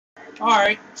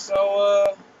Alright,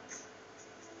 so,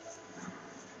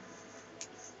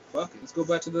 fuck it. Let's go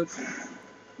back to the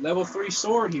level 3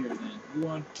 sword here, then. You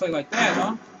want to play like that,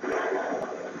 huh?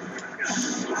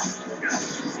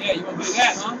 Yeah, you want to do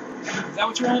that, huh? Is that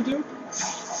what you want to do?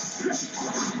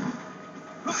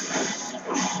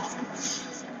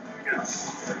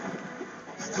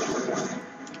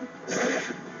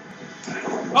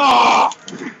 Oh!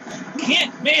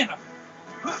 Can't, man,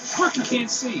 I freaking can't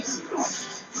see.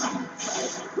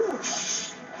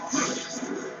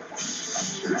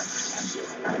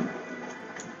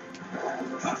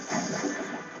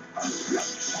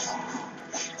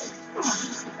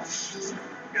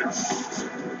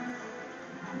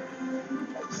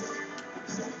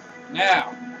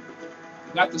 Now,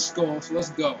 got the skull, so let's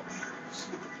go.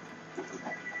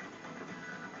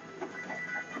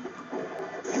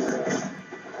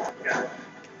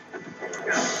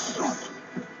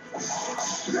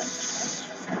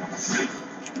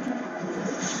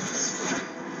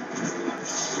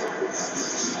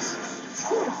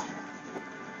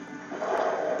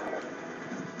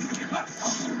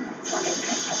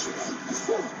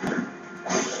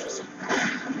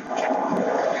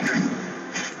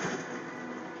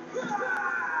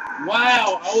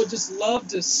 Wow, I would just love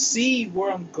to see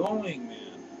where I'm going, man.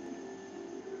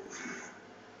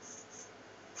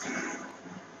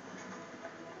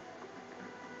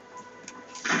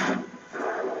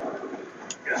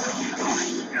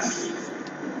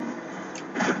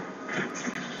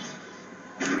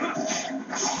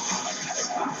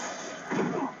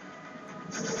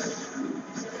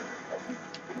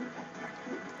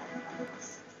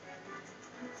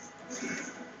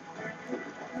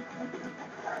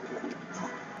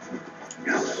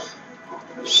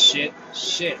 Shit,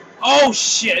 shit. Oh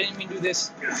shit, I didn't mean to do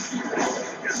this.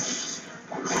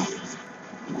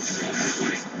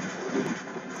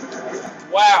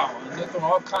 Wow, and they're throwing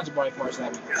all kinds of body parts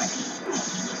at me.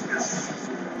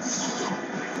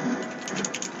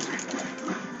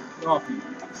 Get off me.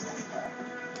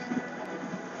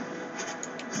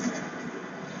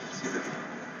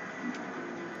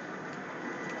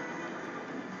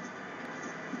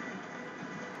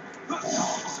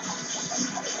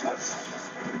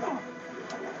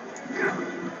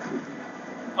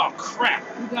 Oh crap,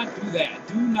 do not do that.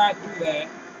 Do not do that.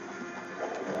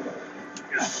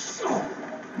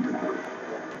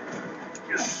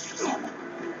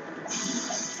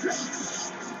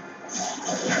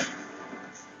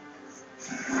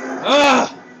 Ugh!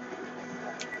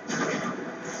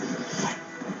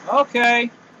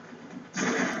 Okay.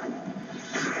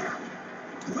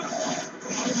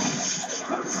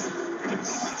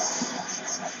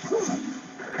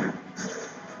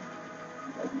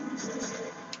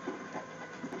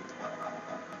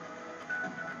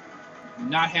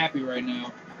 Not happy right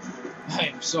now. I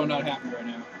am so not happy right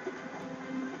now.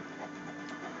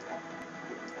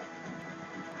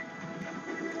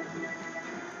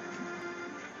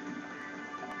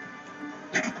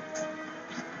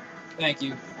 Thank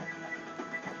you.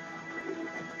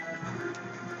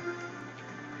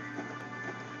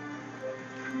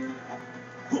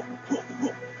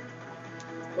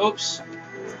 Oops.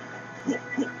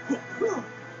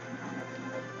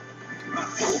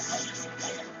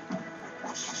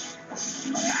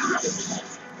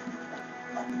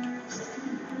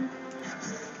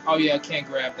 Oh yeah, I can't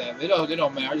grab that. It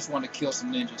don't matter. I just want to kill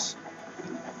some ninjas.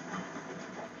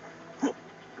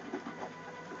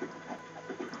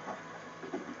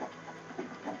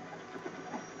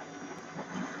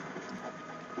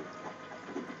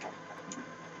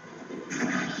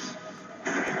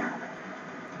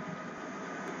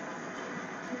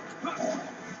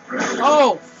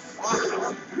 Oh!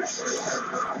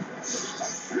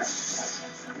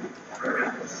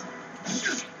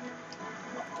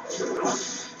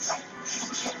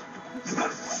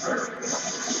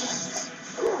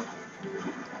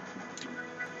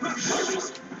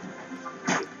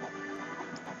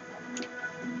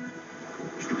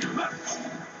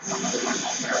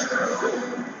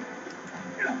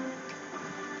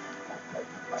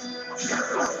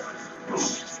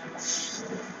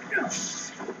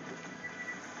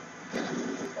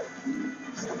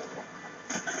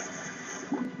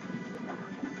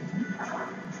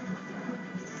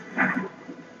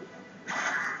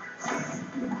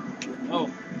 Oh.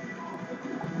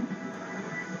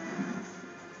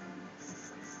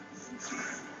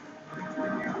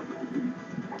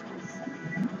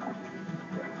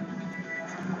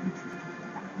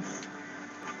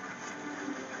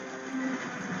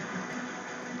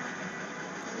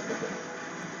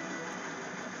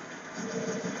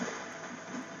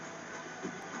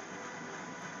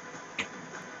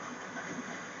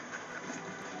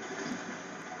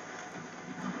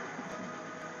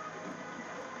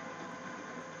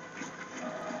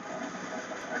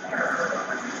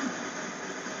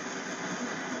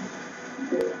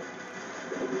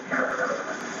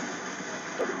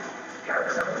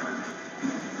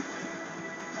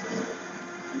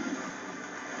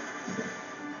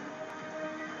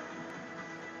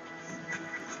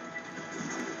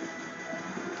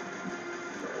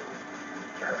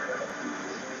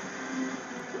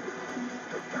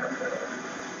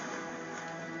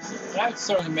 That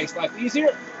certainly makes life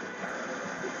easier.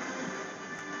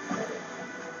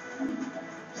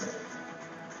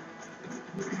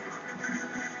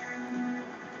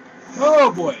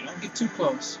 Oh boy, don't get too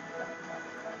close.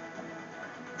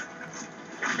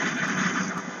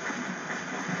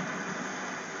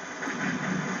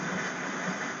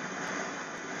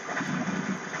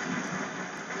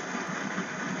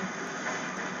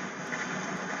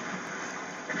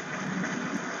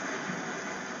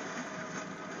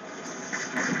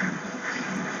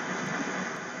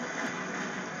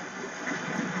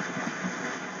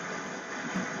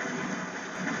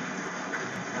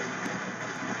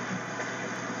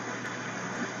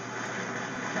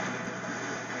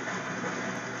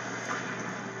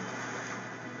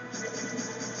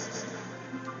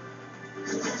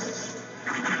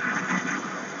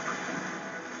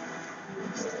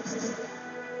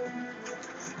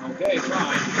 Okay,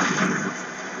 fine.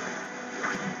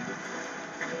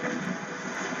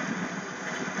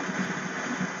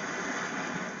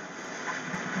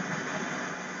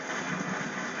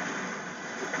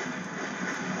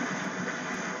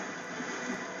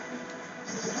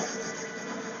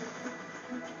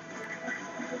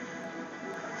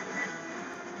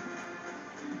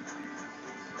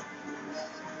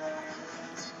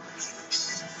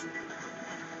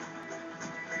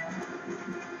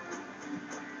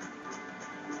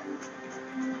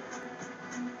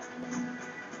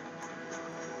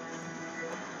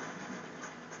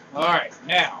 Alright,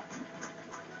 now.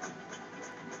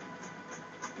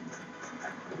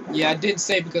 Yeah, I did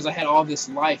say because I had all this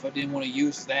life, I didn't want to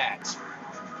use that.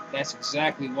 That's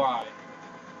exactly why.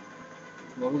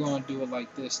 Well, we're going to do it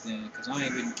like this then, because I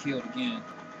ain't getting killed again.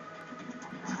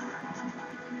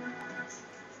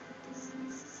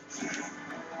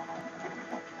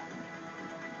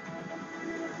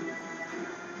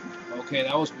 Okay,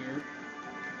 that was weird.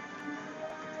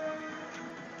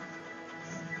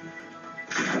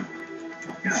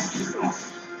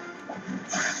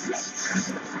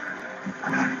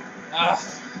 Ah,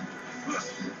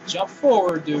 jump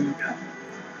forward, dude.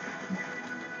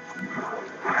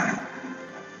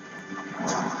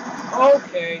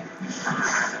 Okay.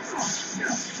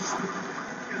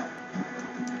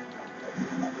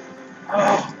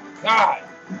 Oh, God.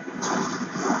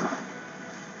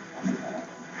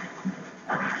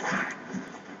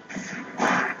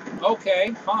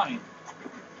 Okay, fine.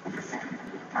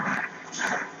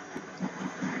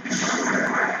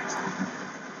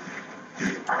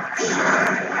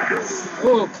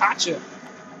 Ooh, gotcha.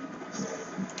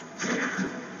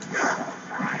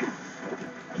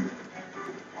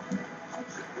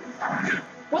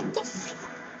 What the f...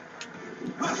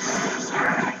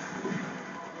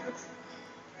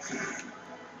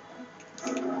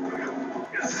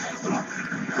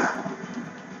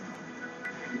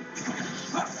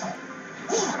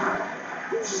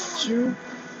 Shoot.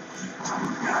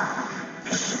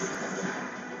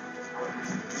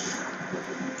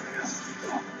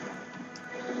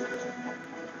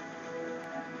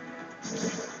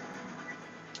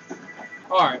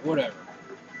 Alright, whatever.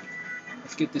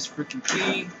 Let's get this freaking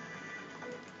key.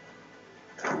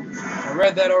 I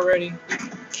read that already.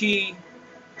 Key.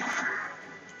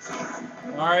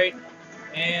 Alright.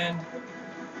 And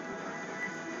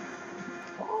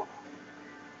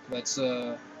let's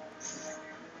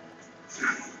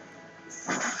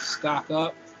stock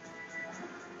up.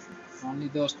 I don't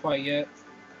need those quite yet.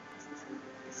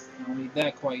 I don't need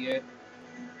that quite yet.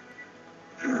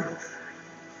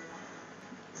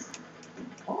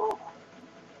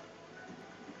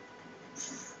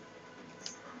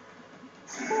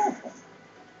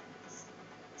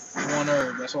 One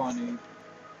herb, that's all I need.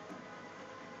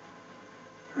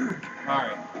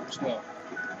 Alright, let's go.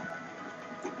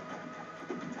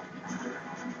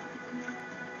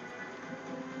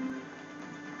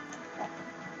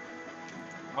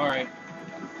 Alright.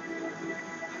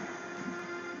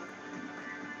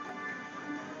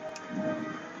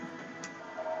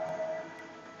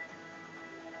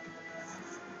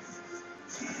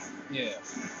 Yeah.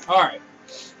 Alright.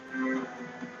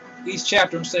 Each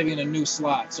chapter I'm saving a new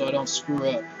slot so I don't screw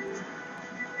up.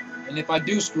 And if I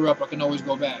do screw up, I can always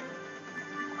go back.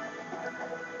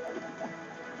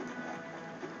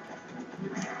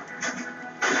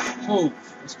 Move.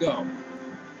 Let's go.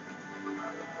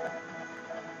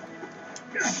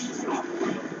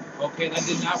 Okay, that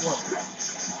did not work.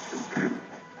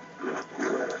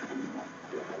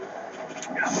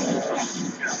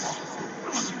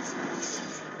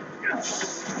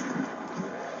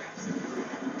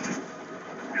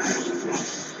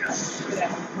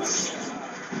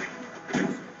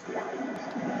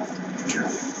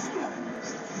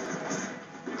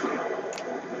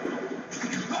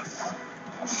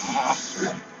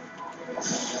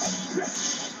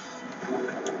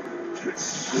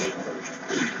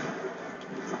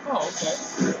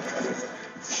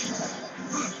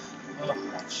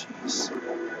 Jeez.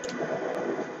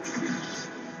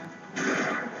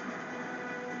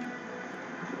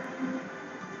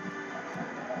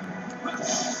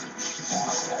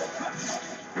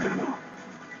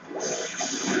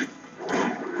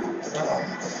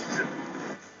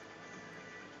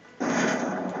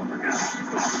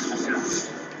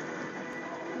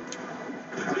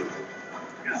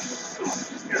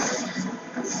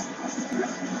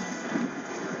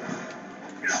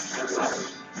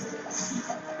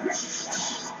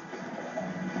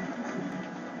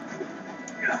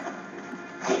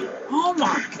 Oh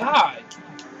my God!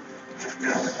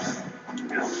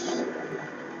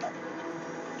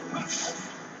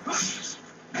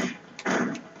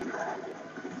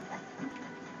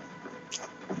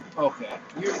 Okay,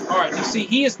 alright. You see,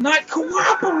 he is not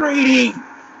cooperating!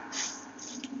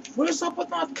 What is up with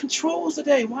my controls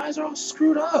today? Why is it all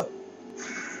screwed up?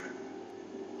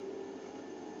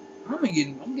 I'm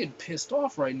getting pissed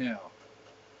off right now.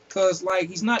 Cause like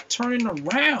he's not turning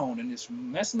around and it's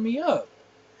messing me up.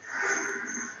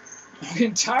 I'm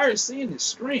getting tired of seeing this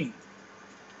screen.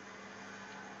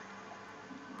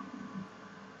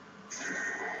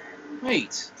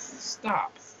 Wait,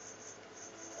 stop.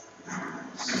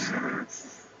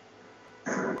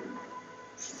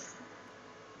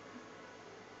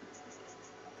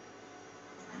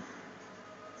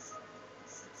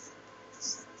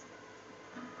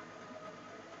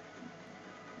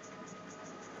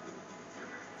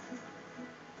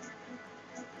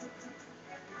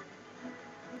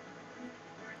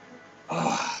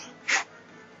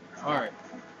 Alright.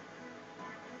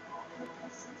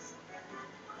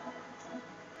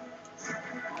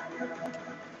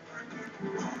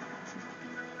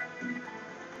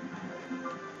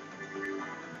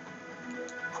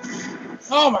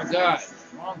 Oh my God!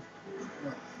 Wrong.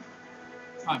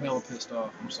 I'm hella pissed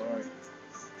off. I'm sorry.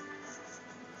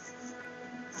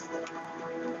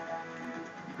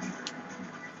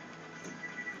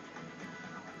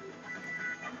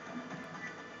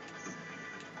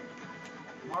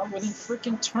 Why wouldn't you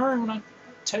freaking turn when I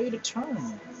tell you to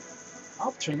turn?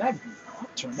 I'll turn that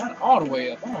all the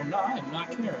way up. Oh no, I am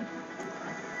not caring.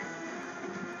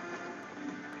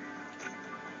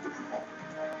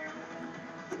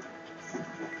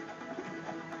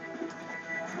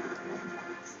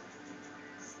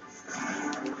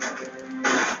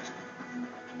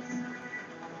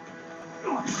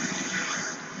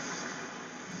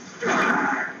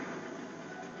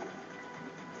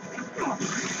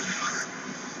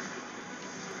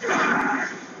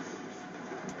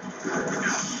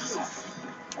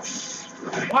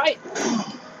 Why?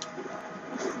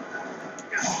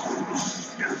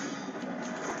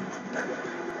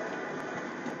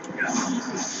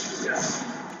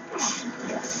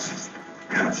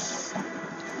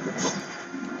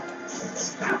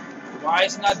 Why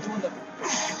is it not doing the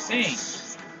thing?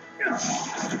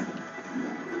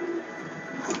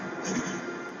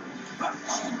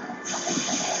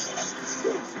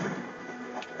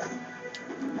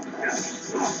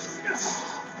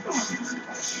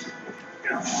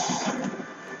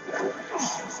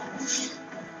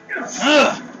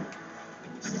 Ugh.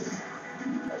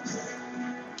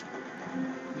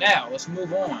 Now, let's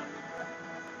move on.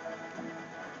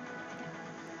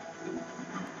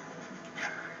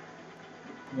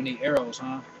 We need arrows,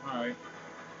 huh? Alright.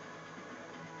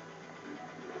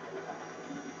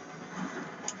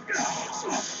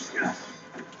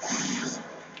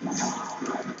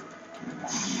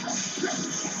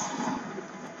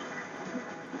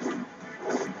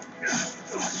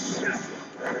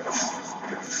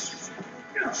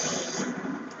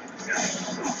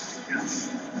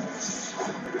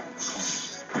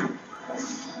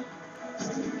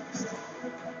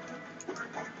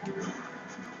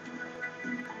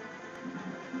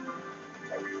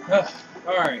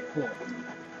 Alright, cool.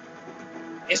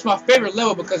 It's my favorite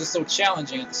level because it's so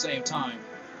challenging at the same time.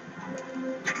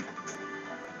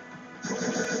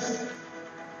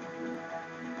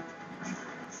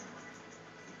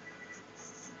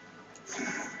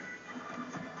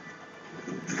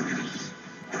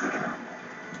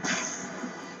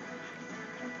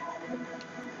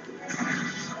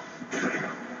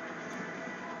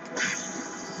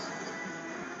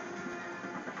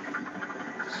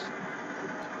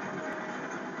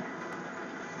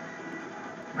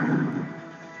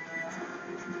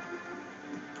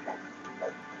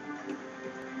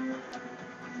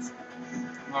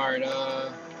 Alright,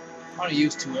 I'm gonna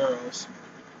use 2 arrows.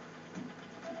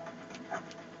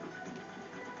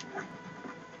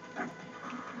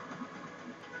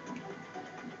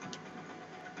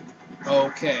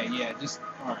 Okay, yeah, just,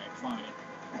 alright, fine.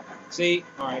 See?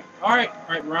 Alright,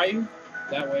 Ryu.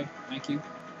 That way, thank you.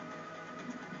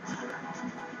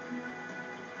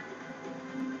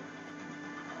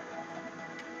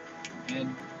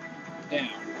 And down.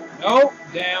 No,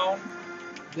 down.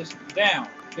 Just down.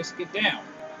 Just get down.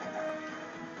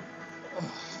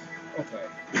 Okay.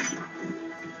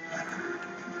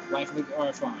 Life,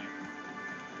 alright, fine.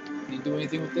 Can you do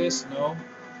anything with this? No.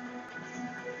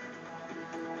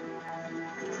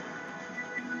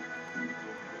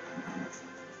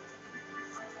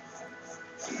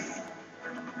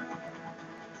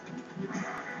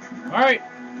 Alright.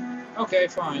 Okay,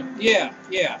 fine. Yeah,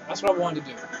 that's what I wanted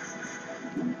to do.